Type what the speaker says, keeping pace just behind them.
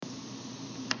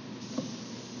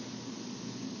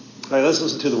All right, let's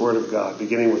listen to the Word of God,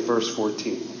 beginning with verse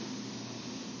 14.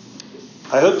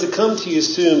 I hope to come to you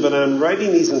soon, but I'm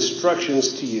writing these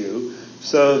instructions to you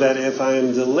so that if I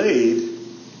am delayed,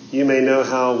 you may know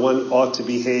how one ought to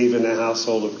behave in the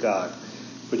household of God,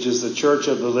 which is the church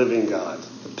of the living God,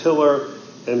 the pillar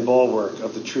and bulwark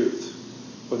of the truth.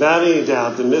 Without any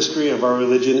doubt, the mystery of our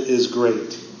religion is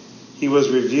great. He was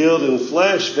revealed in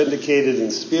flesh, vindicated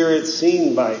in spirit,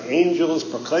 seen by angels,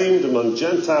 proclaimed among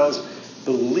Gentiles,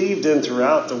 believed in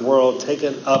throughout the world,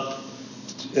 taken up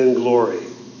in glory.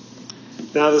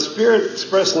 Now the Spirit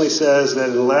expressly says that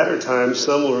in the latter times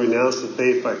some will renounce the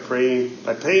faith by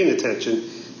paying attention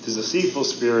to deceitful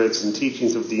spirits and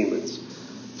teachings of demons,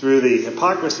 through the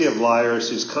hypocrisy of liars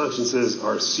whose consciences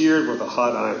are seared with a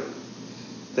hot iron.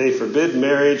 They forbid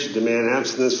marriage and demand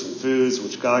abstinence from foods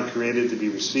which God created to be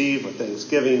received with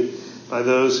thanksgiving by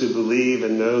those who believe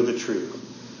and know the truth.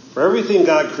 For everything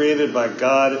created by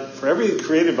God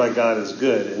is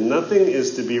good, and nothing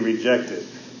is to be rejected,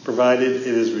 provided it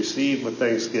is received with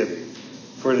thanksgiving.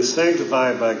 For it is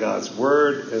sanctified by God's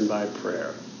word and by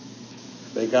prayer.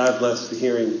 May God bless the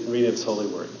hearing and reading of his holy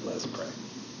word. Let us pray.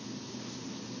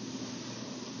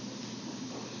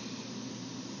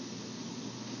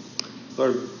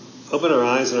 Lord, open our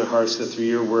eyes and our hearts that through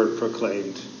your word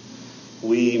proclaimed,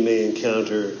 we may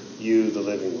encounter you, the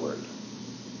living word.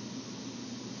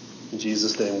 In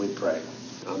Jesus' name we pray.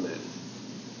 Amen.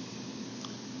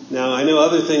 Now, I know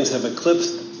other things have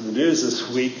eclipsed the news this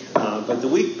week, but the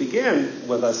week began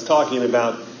with us talking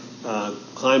about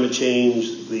climate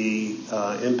change, the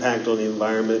impact on the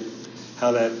environment,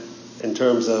 how that, in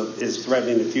terms of, is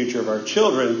threatening the future of our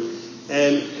children.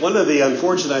 And one of the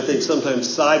unfortunate, I think,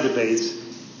 sometimes side debates,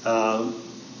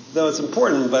 though it's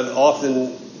important, but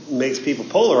often makes people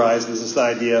polarized, is this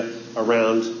idea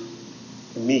around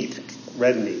meat,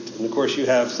 red meat. And of course, you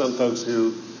have some folks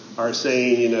who are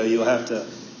saying, you'll have to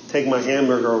take my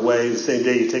hamburger away the same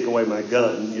day you take away my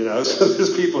gun, So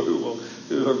there's people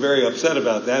who are very upset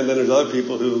about that. And then there's other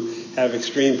people who have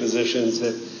extreme positions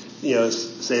that,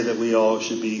 say that we all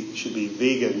should be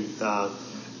vegan.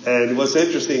 And what's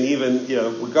interesting, even,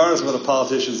 regardless of what a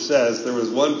politician says, there was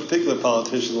one particular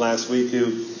politician last week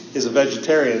who is a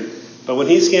vegetarian, but when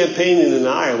he's campaigning in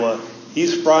Iowa,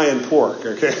 he's frying pork,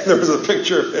 okay? There was a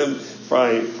picture of him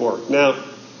frying pork. Now,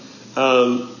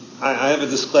 I have a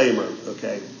disclaimer,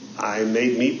 okay? I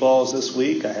made meatballs this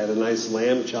week. I had a nice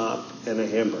lamb chop and a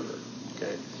hamburger,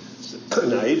 okay?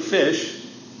 And I eat fish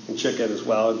and chicken as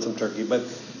well and some turkey, but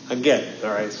again,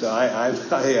 all right, so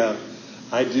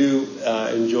I do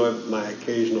enjoy my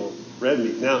occasional red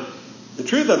meat. Now, the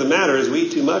truth of the matter is we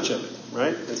eat too much of it,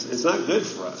 right? It's not good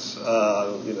for us.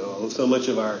 So much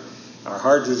of our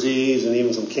heart disease and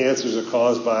even some cancers are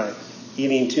caused by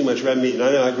eating too much red meat. And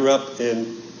I know I grew up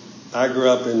in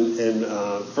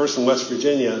first in West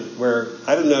Virginia, where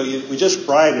I didn't know we just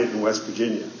fried it in West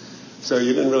Virginia, so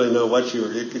you didn't really know what you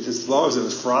were. As long as it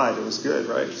was fried, it was good,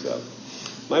 right? So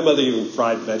my mother even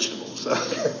fried vegetables,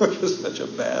 which was such a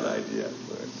bad idea.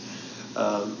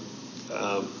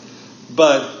 Right?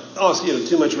 But also,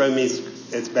 too much red meat,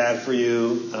 it's bad for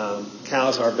you.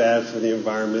 Cows are bad for the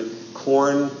environment.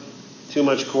 Corn, too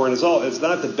much corn it's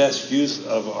not the best use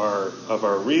of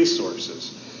our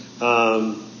resources.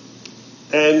 And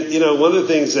one of the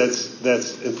things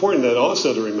that's important that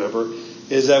also to remember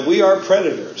is that we are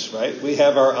predators, right? We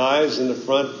have our eyes in the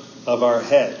front of our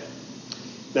head.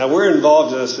 Now, we're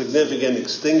involved in a significant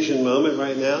extinction moment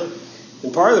right now.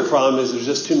 And part of the problem is there's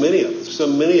just too many of us. So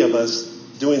many of us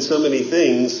doing so many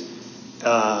things,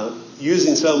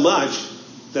 using so much,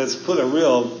 that's put a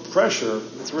real pressure.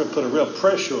 It's put a real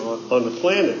pressure on the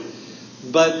planet.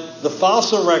 But the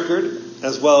fossil record,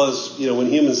 as well as, when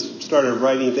humans started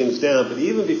writing things down, but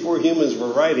even before humans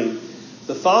were writing,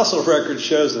 the fossil record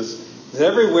shows us that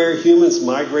everywhere humans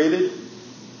migrated,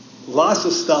 lots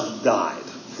of stuff died.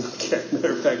 Okay,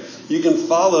 matter of fact, you can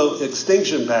follow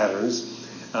extinction patterns,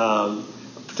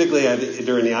 particularly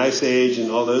during the Ice Age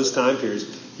and all those time periods.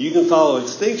 You can follow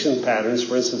extinction patterns,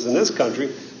 for instance, in this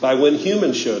country, by when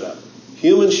humans showed up.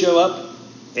 Humans show up,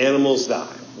 animals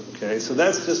die. Okay, so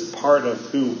that's just part of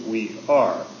who we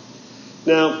are.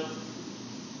 Now,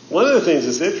 one of the things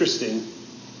that's interesting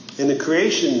in the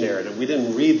creation narrative, we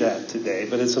didn't read that today,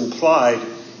 but it's implied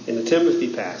in the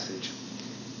Timothy passage.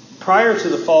 Prior to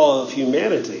the fall of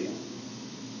humanity,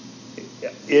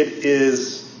 it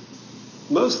is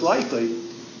most likely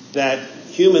that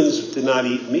humans did not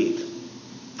eat meat.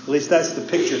 At least that's the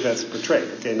picture that's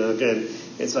portrayed. Okay, now again,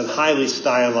 it's a highly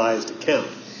stylized account.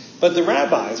 But the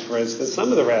rabbis, for instance, some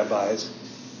of the rabbis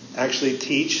actually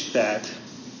teach that,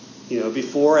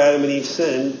 before Adam and Eve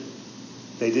sinned,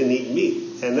 they didn't eat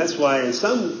meat. And that's why in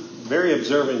some very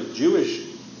observant Jewish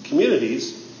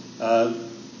communities,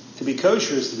 to be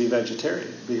kosher is to be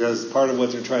vegetarian, because part of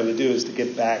what they're trying to do is to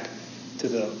get back to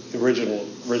the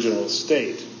original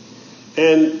state.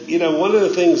 And, one of the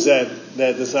things that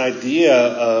this idea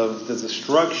of the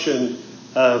destruction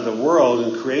of the world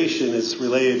and creation is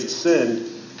related to sin,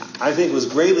 I think was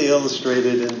greatly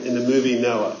illustrated in the movie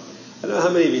Noah. I don't know how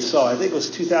many of you saw it. I think it was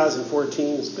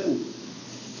 2014. It's been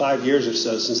 5 years or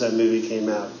so since that movie came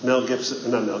out.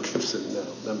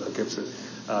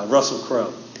 Russell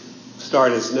Crowe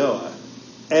starred as Noah.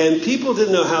 And people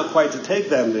didn't know how quite to take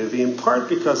that movie, in part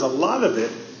because a lot of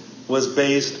it was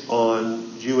based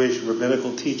on Jewish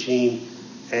rabbinical teaching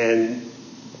and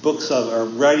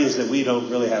writings that we don't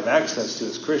really have access to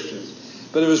as Christians.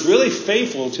 But it was really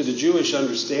faithful to the Jewish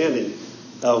understanding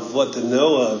of what the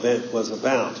Noah event was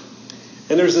about.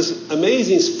 And there's this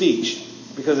amazing speech,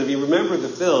 because if you remember the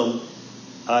film,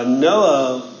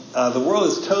 Noah, the world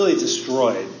is totally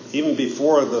destroyed, even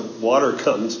before the water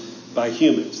comes, by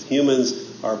humans.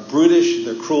 Humans are brutish,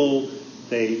 they're cruel,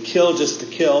 they kill just to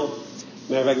kill.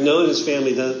 Matter of fact, Noah and his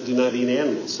family do not eat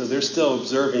animals, so they're still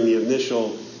observing the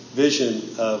initial vision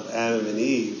of Adam and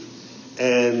Eve.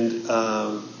 And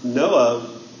Noah,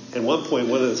 at one point,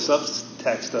 one of the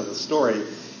subtext of the story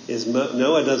is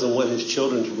Noah doesn't want his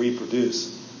children to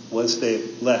reproduce once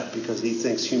they've left, because he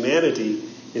thinks humanity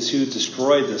is who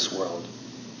destroyed this world.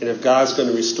 And if God's going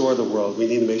to restore the world, we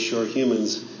need to make sure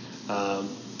humans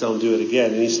don't do it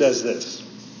again. And he says this.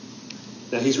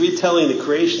 Now, he's retelling the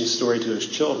creation story to his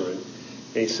children.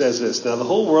 And he says this. Now, the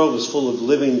whole world was full of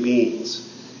living beings.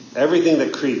 Everything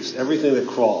that creeps, everything that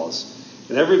crawls,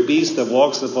 and every beast that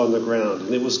walks upon the ground.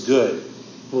 And it was good.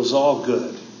 It was all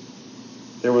good.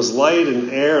 There was light and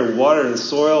air and water and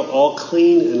soil, all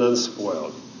clean and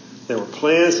unspoiled. There were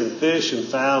plants and fish and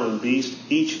fowl and beasts,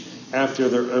 each after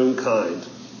their own kind,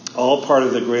 all part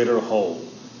of the greater whole,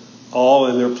 all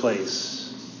in their place.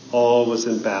 All was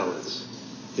in balance.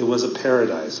 It was a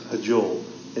paradise, a jewel,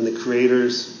 in the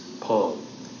Creator's palm.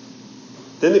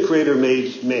 Then the Creator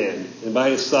made man, and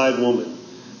by his side woman,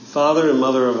 father and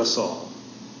mother of us all.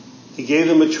 He gave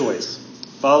them a choice: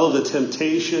 follow the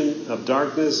temptation of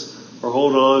darkness or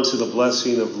hold on to the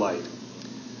blessing of light.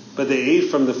 But they ate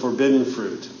from the forbidden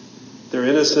fruit. Their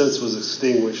innocence was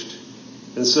extinguished.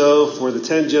 And so, for the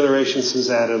 10 generations since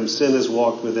Adam, sin has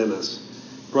walked within us.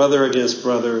 Brother against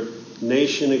brother,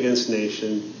 nation against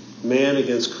nation, man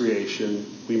against creation.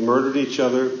 We murdered each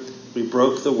other. We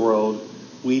broke the world.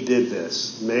 We did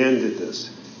this. Man did this.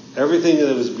 Everything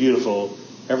that was beautiful,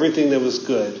 everything that was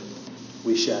good,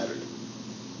 we shattered.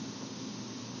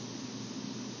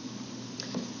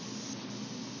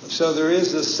 So there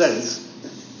is this sense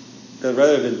that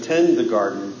rather than tend the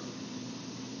garden,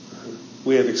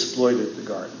 we have exploited the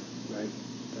garden, right?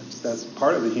 That's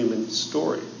part of the human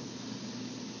story.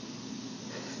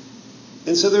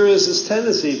 And so there is this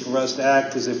tendency for us to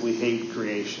act as if we hate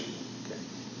creation, okay?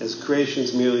 As creation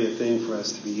is merely a thing for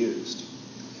us to be used.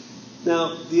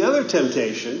 Now, the other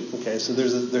temptation, okay, so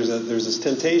there's this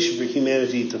temptation for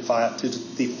humanity to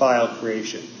defile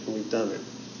creation, and we've done it.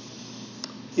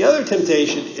 The other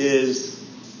temptation is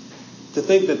to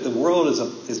think that the world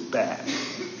is bad.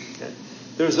 Okay?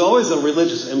 There's always a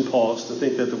religious impulse to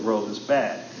think that the world is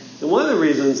bad. And one of the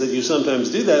reasons that you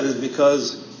sometimes do that is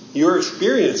because your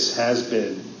experience has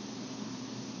been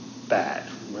bad,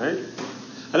 right?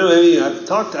 I don't know if any of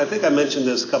you, I think I mentioned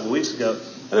this a couple of weeks ago.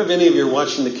 I don't know if any of you are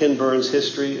watching the Ken Burns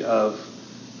history of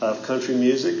country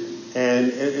music.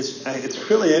 And it's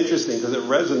really interesting because it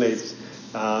resonates.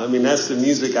 That's the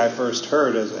music I first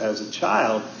heard as a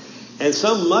child. And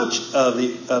so much of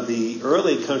the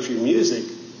early country music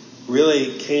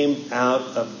really came out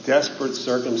of desperate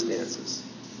circumstances.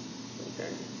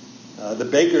 Okay, the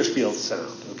Bakersfield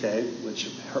Sound, okay, which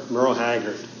Merle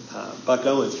Haggard, Buck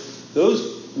Owens,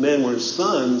 those men were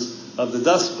sons of the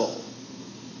Dust Bowl.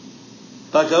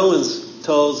 Buck Owens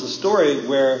tells a story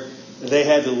where they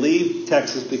had to leave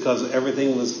Texas because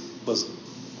everything was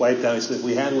wiped out. He said, if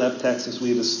we hadn't left Texas,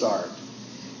 we'd have starved.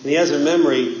 And he has a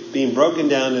memory being broken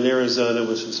down in Arizona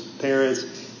with his parents,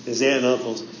 his aunt and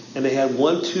uncles, and they had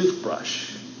one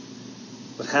toothbrush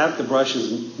with half the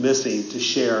brushes missing to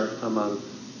share among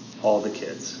all the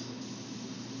kids.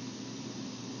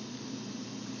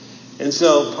 And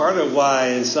so part of why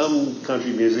in some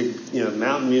country music,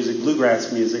 mountain music,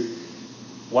 bluegrass music,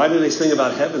 why do they sing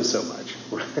about heaven so much?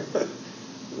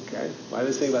 Okay, why do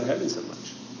they sing about heaven so much?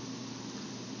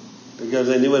 Because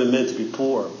they knew what it meant to be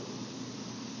poor.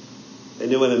 They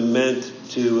knew what it meant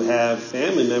to have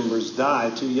family members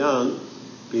die too young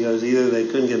because either they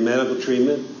couldn't get medical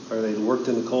treatment or they worked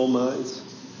in the coal mines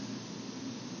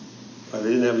or they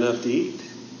didn't have enough to eat.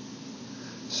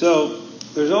 So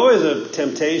there's always a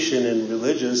temptation in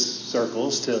religious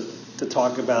circles to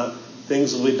talk about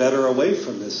things will be better away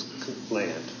from this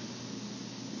land.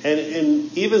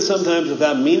 And even sometimes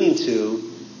without meaning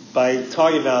to, by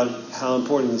talking about how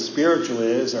important the spiritual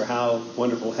is or how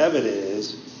wonderful heaven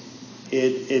is,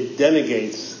 it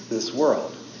denigrates this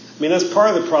world. I mean, that's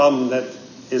part of the problem that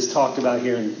is talked about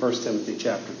here in 1 Timothy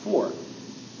chapter 4.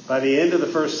 By the end of the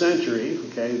first century,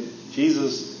 okay, the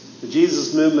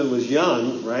Jesus movement was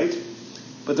young, right?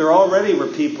 But there already were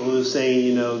people who were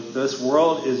saying, this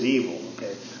world is evil,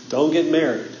 okay? Don't get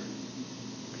married,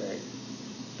 okay?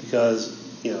 Because,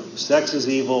 sex is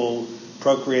evil,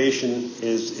 procreation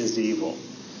is evil.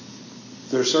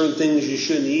 There are certain things you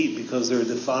shouldn't eat because they're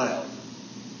defiled.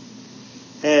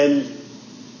 And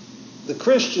the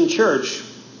Christian church,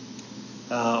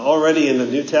 already in the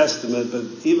New Testament, but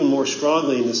even more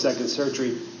strongly in the second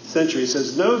century,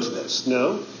 says no to this.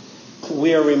 No.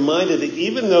 We are reminded that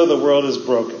even though the world is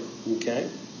broken, okay,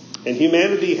 and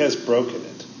humanity has broken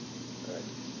it.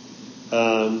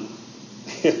 Right?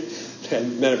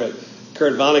 Matter of fact,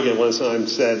 Kurt Vonnegut one time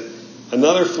said,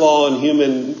 another flaw in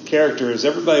human character is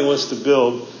everybody wants to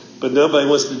build, but nobody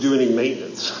wants to do any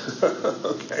maintenance.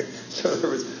 Okay, so in other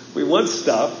words, we want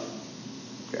stuff.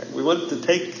 Okay, we want to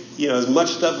take as much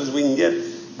stuff as we can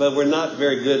get, but we're not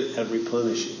very good at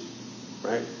replenishing,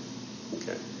 right?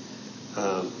 Okay,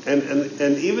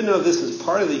 and even though this is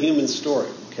part of the human story,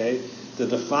 okay, the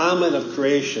defilement of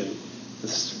creation,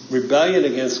 this rebellion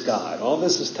against God, all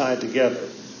this is tied together.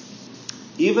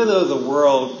 Even though the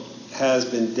world has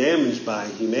been damaged by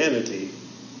humanity,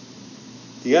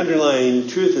 the underlying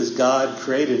truth is God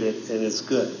created it and it's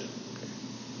good.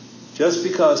 Just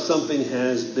because something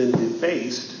has been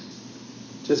defaced,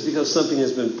 just because something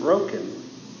has been broken,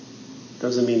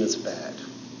 doesn't mean it's bad.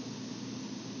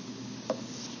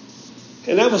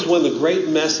 And that was one of the great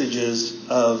messages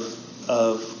of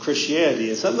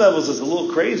Christianity. At some levels, it's a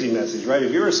little crazy message, right?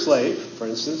 If you're a slave, for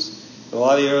instance, a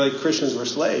lot of the early Christians were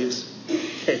slaves,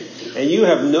 and you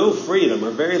have no freedom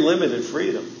or very limited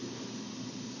freedom,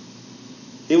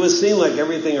 it would seem like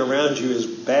everything around you is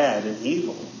bad and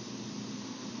evil.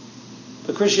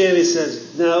 But Christianity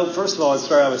says, no, first of all, it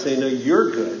started out by saying, no,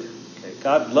 you're good. Okay?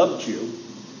 God loved you.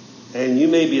 And you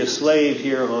may be a slave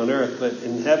here on earth, but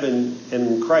in heaven and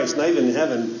in Christ, not even in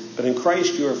heaven, but in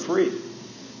Christ you are free.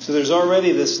 So there's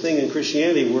already this thing in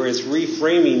Christianity where it's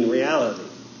reframing reality.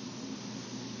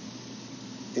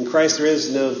 In Christ there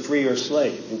is no free or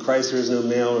slave. In Christ there is no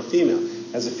male or female.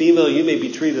 As a female, you may be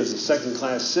treated as a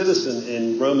second-class citizen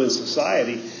in Roman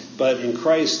society, but in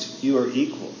Christ you are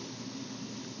equal.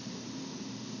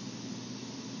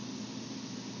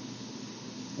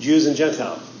 Jews and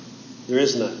Gentiles, there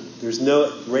is none. There's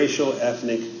no racial,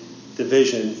 ethnic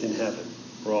division in heaven.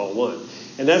 We're all one.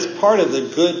 And that's part of the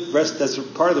that's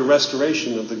part of the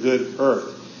restoration of the good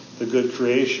earth, the good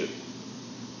creation.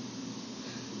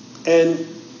 And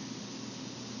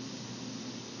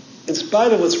in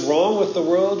spite of what's wrong with the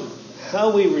world,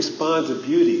 how we respond to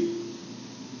beauty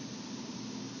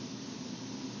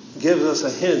gives us a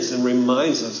hint and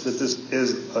reminds us that this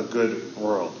is a good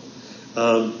world.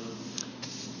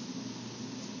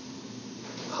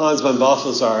 Hans von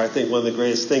Balthasar, I think one of the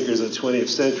greatest thinkers of the 20th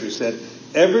century, said,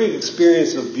 every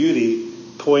experience of beauty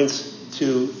points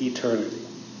to eternity.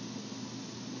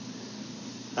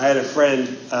 I had a friend,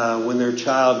 when their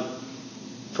child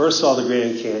first saw the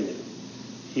Grand Canyon,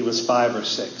 he was 5 or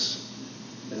 6.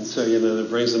 And so, that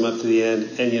brings them up to the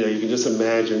end. And, you can just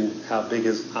imagine how big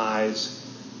his eyes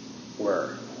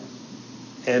were.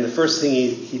 And the first thing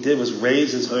he did was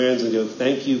raise his hands and go,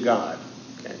 thank you, God.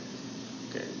 Okay.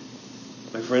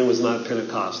 My friend was not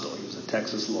Pentecostal. He was a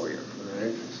Texas lawyer. All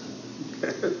right.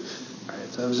 All right.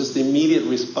 So it was just the immediate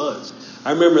response.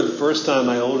 I remember the first time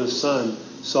my oldest son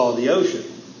saw the ocean.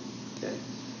 Okay.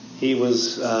 He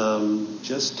was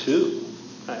just 2.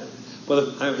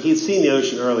 He'd seen the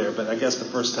ocean earlier, but I guess the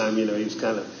first time, he was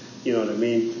kind of, you know what I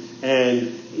mean?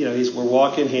 And, we're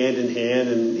walking hand in hand,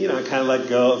 and, I kind of let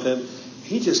go of him.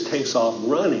 He just takes off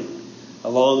running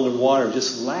along the water,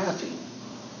 just laughing.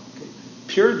 Okay.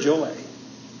 Pure joy. Okay.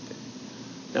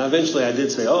 Now, eventually I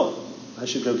did say, I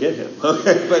should go get him.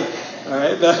 Okay, but, all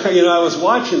right, but, I was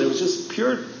watching. It was just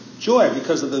pure joy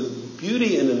because of the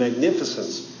beauty and the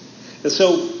magnificence. And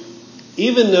so,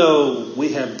 even though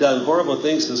we have done horrible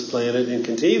things to this planet and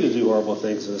continue to do horrible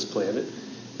things to this planet,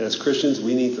 and as Christians,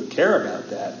 we need to care about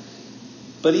that.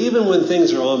 But even when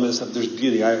things are all messed up, there's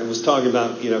beauty. I was talking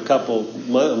about, about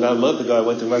a month ago, I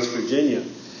went to West Virginia.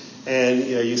 And,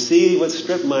 you see what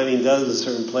strip mining does in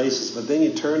certain places, but then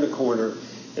you turn the corner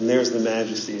and there's the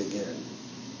majesty again.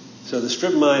 So the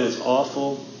strip mine is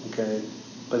awful, okay?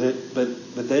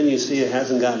 But then you see it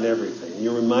hasn't gotten everything.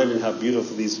 You're reminded how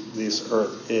beautiful this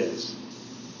earth is.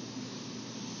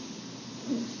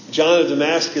 John of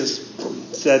Damascus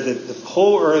said that the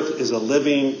whole earth is a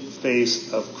living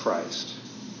face of Christ.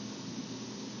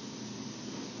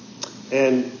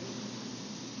 And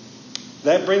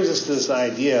that brings us to this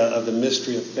idea of the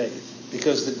mystery of faith.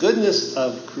 Because the goodness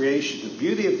of creation, the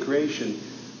beauty of creation,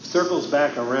 circles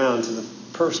back around to the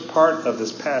first part of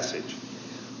this passage.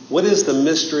 What is the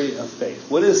mystery of faith?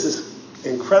 What is this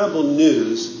incredible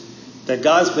news that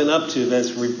God's been up to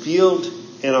that's revealed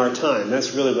in our time?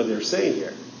 That's really what they're saying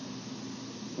here.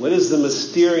 What is the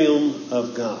mysterium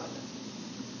of God?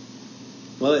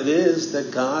 Well, it is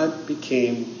that God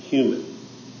became human.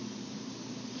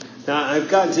 Now, I've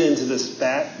gotten into this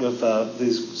spat with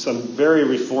some very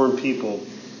reformed people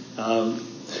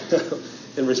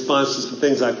in response to some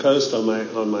things I post on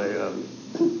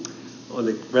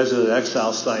the Resident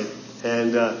Exile site,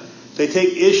 and they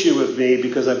take issue with me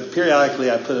because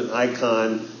periodically I put an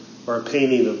icon or a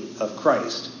painting of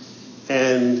Christ,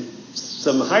 and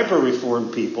some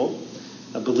hyper-reformed people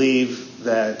believe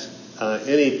that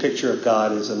any picture of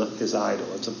God is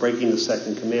idol. It's a breaking the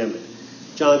second commandment.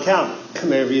 John Calvin,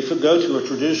 if you go to a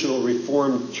traditional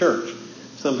Reformed church,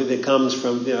 something that comes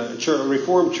from a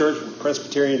Reformed church, a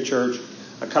Presbyterian church,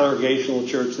 a congregational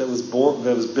church that was built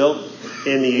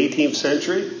in the 18th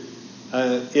century,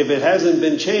 if it hasn't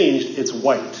been changed, it's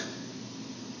white.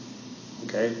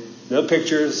 Okay? No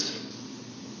pictures,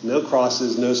 no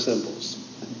crosses, no symbols.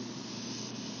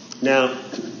 Now,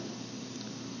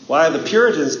 why the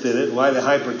Puritans did it, why the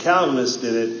hyper-Calvinists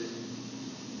did it,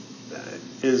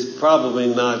 is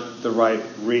probably not the right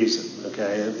reason,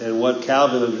 okay? And what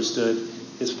Calvin understood,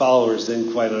 his followers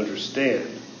didn't quite understand.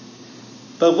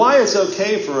 But why it's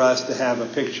okay for us to have a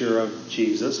picture of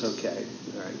Jesus, okay,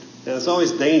 all right? Now, it's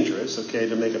always dangerous, okay,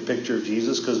 to make a picture of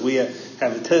Jesus because we have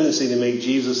a tendency to make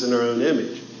Jesus in our own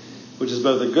image, which is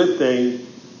both a good thing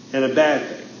and a bad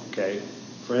thing, okay?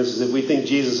 For instance, if we think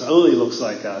Jesus only looks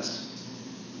like us,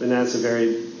 then that's a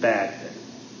very bad thing.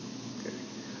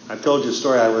 I've told you a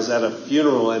story. I was at a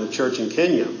funeral at a church in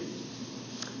Ghana,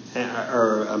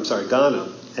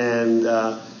 and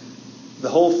the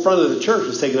whole front of the church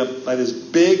was taken up by this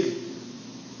big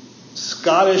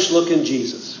Scottish-looking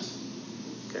Jesus.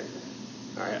 Okay,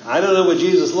 all right. I don't know what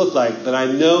Jesus looked like, but I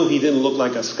know he didn't look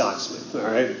like a Scotsman. All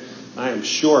right, I am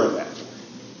sure of that.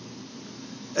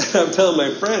 And I'm telling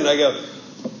my friend, I go,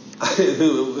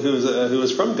 who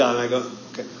was from Ghana, I go,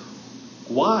 okay,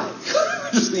 why?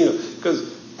 Just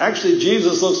because. Actually,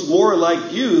 Jesus looks more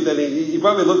like you than he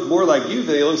probably looked more like you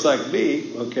than he looks like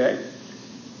me, okay?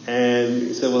 And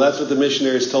he said, well, that's what the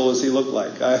missionaries told us he looked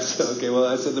like. I said, okay, well,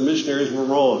 I said the missionaries were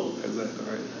wrong. I said, all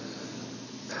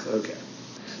right. Okay.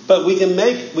 But we can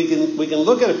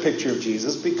look at a picture of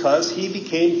Jesus because he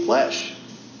became flesh.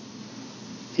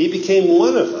 He became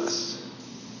one of us.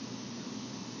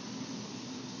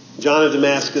 John of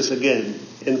Damascus again.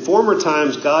 In former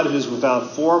times, God who is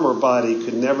without form or body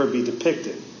could never be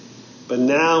depicted. But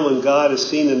now when God is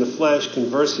seen in the flesh,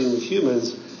 conversing with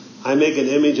humans, I make an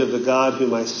image of the God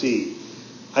whom I see.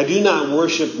 I do not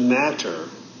worship matter.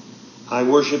 I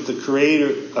worship the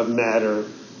creator of matter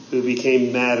who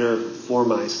became matter for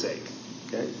my sake.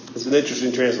 Okay? It's an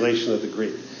interesting translation of the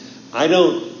Greek. I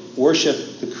don't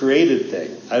worship the created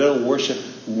thing. I don't worship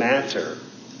matter.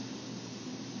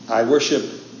 I worship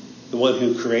the one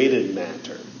who created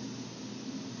matter,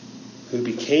 who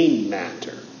became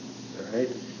matter. All right?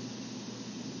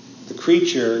 The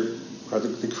creature, or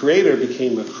the creator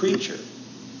became a creature.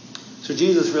 So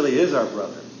Jesus really is our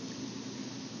brother.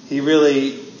 He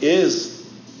really is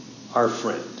our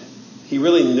friend. He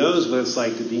really knows what it's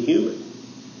like to be human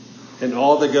and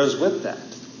all that goes with that.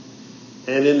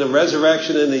 And in the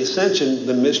resurrection and the ascension,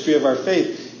 the mystery of our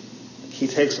faith, he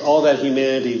takes all that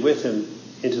humanity with him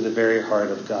into the very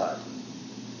heart of God.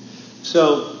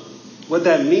 So what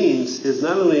that means is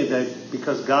not only that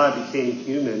because God became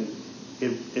human,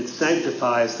 it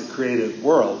sanctifies the created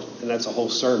world, and that's a whole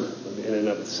sermon in and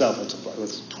of itself.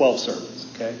 It's 12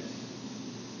 sermons, okay?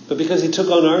 But because he took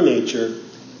on our nature,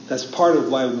 that's part of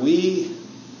why we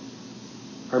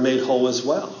are made whole as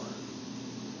well.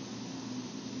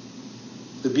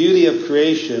 The beauty of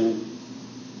creation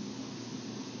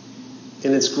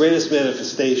in its greatest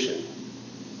manifestation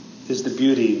is the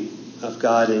beauty of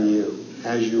God in you,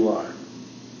 as you are.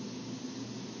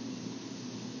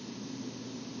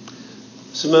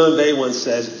 Simone Weil once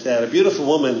said that a beautiful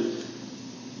woman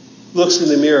looks in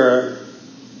the mirror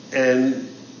and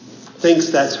thinks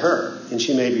that's her, and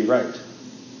she may be right.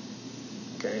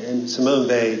 Okay, and Simone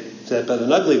Weil said, but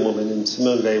an ugly woman, and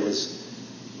Simone Weil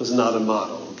was not a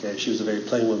model. Okay, she was a very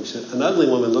plain woman. An ugly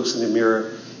woman looks in the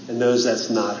mirror and knows that's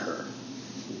not her.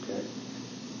 Okay,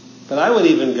 but I would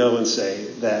even go and say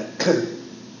that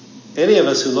any of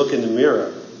us who look in the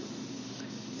mirror,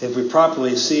 if we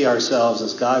properly see ourselves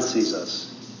as God sees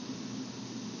us,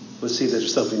 we'll see that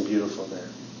there's something beautiful there.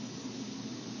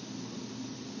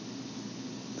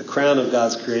 The crown of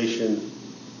God's creation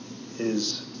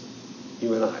is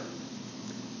you and I.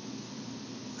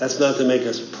 That's not to make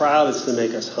us proud, it's to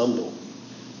make us humble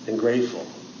and grateful.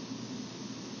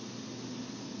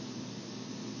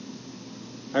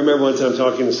 I remember one time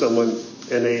talking to someone,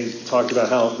 and they talked about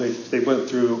how they went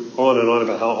through on and on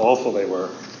about how awful they were.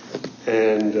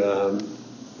 And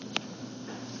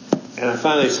I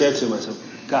finally said to him, I said,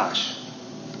 gosh,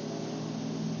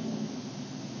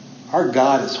 our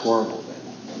God is horrible then.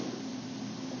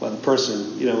 Well, the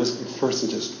person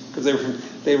just, because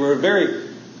they were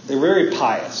very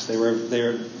pious.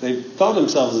 They thought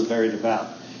themselves as very devout.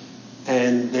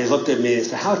 And they looked at me and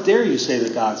said, how dare you say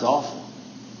that God's awful?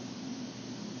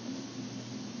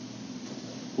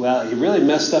 Well, he really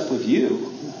messed up with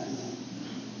you.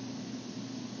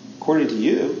 According to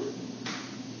you.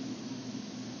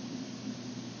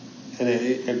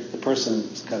 And the person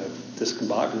was kind of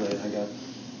discombobulated. I go,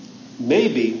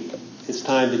 maybe it's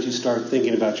time that you start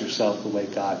thinking about yourself the way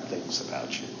God thinks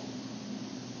about you.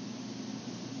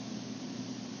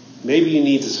 Maybe you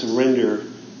need to surrender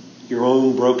your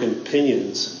own broken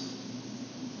opinions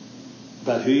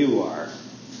about who you are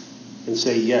and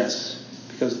say yes.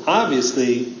 Because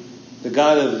obviously, the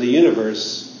God of the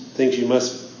universe thinks you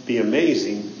must be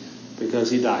amazing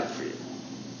because he died for you.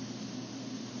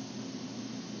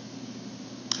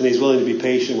 And he's willing to be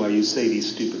patient while you say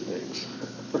these stupid things.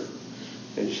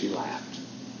 And she laughed.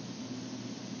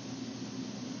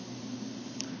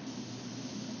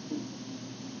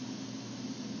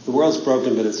 The world's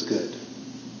broken, but it's good.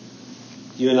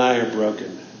 You and I are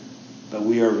broken, but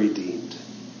we are redeemed.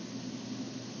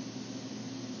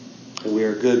 And we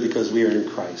are good because we are in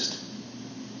Christ.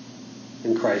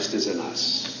 And Christ is in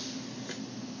us.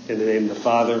 In the name of the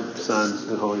Father, Son,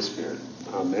 and Holy Spirit.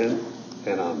 Amen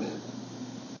and amen.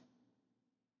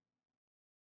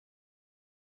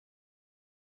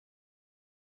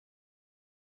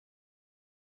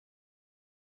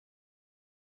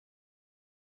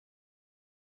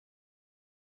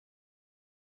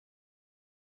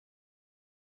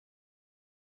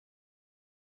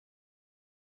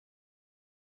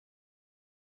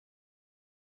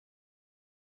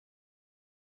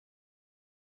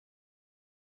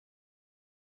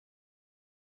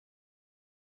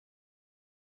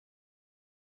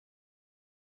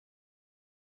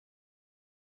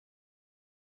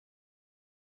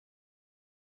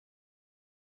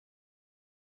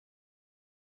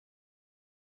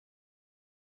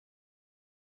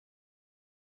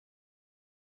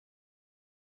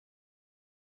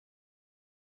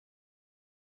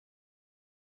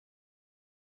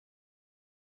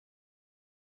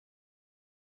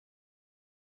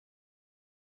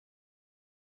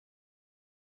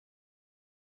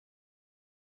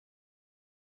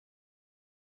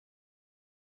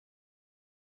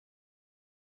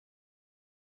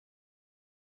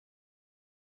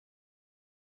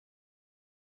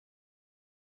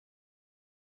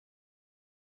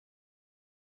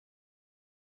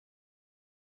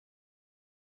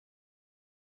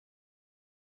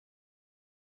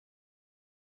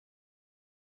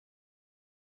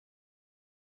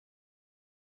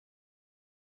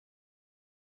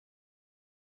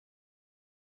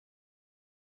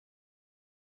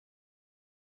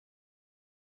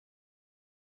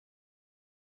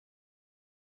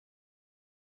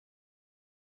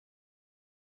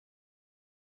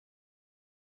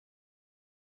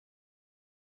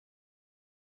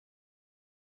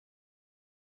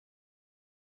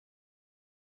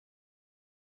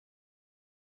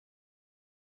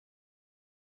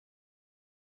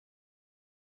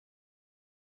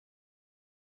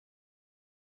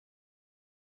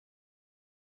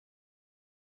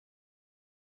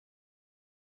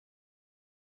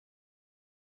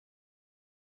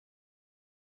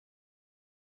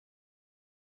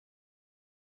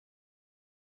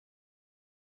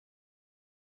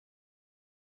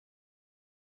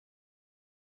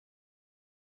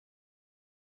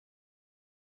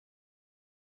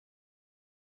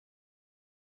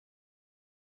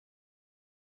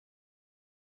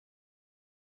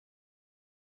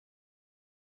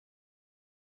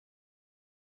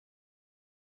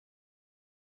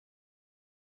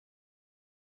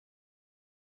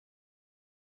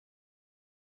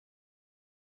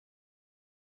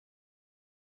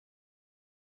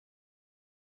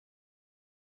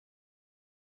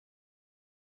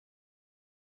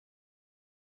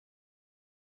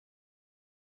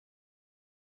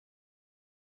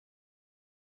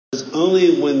 It's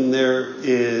only when there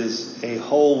is a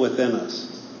hole within us.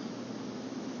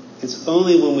 It's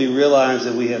only when we realize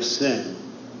that we have sinned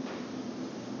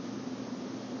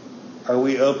are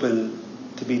we open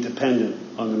to be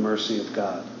dependent on the mercy of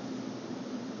God.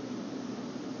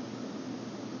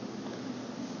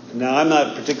 Now, I'm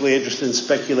not particularly interested in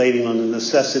speculating on the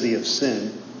necessity of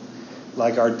sin,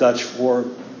 like our Dutch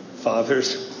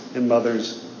forefathers and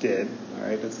mothers did. All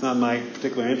right, that's not my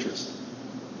particular interest.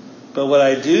 But what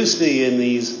I do see in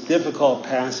these difficult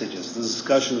passages, the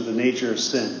discussion of the nature of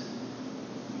sin,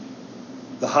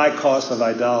 the high cost of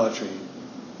idolatry,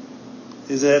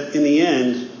 is that in the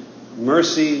end,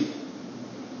 mercy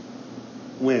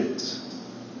wins.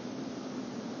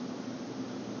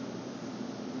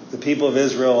 The people of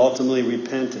Israel ultimately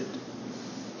repented.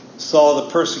 Saul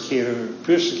the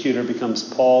persecutor becomes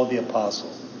Paul the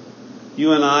apostle.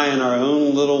 You and I, in our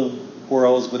own little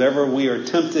worlds, whatever we are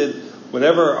tempted,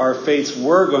 whatever our fates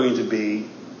were going to be,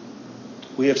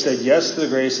 we have said yes to the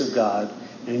grace of God,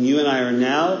 and you and I are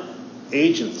now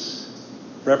agents,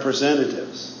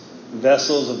 representatives,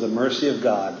 vessels of the mercy of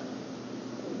God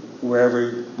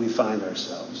wherever we find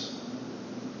ourselves.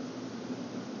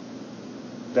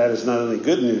 That is not only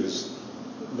good news,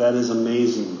 that is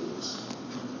amazing news.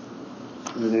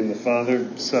 In the name of the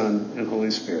Father, Son, and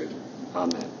Holy Spirit.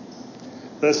 Amen.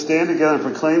 Let's stand together and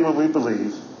proclaim what we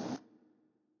believe.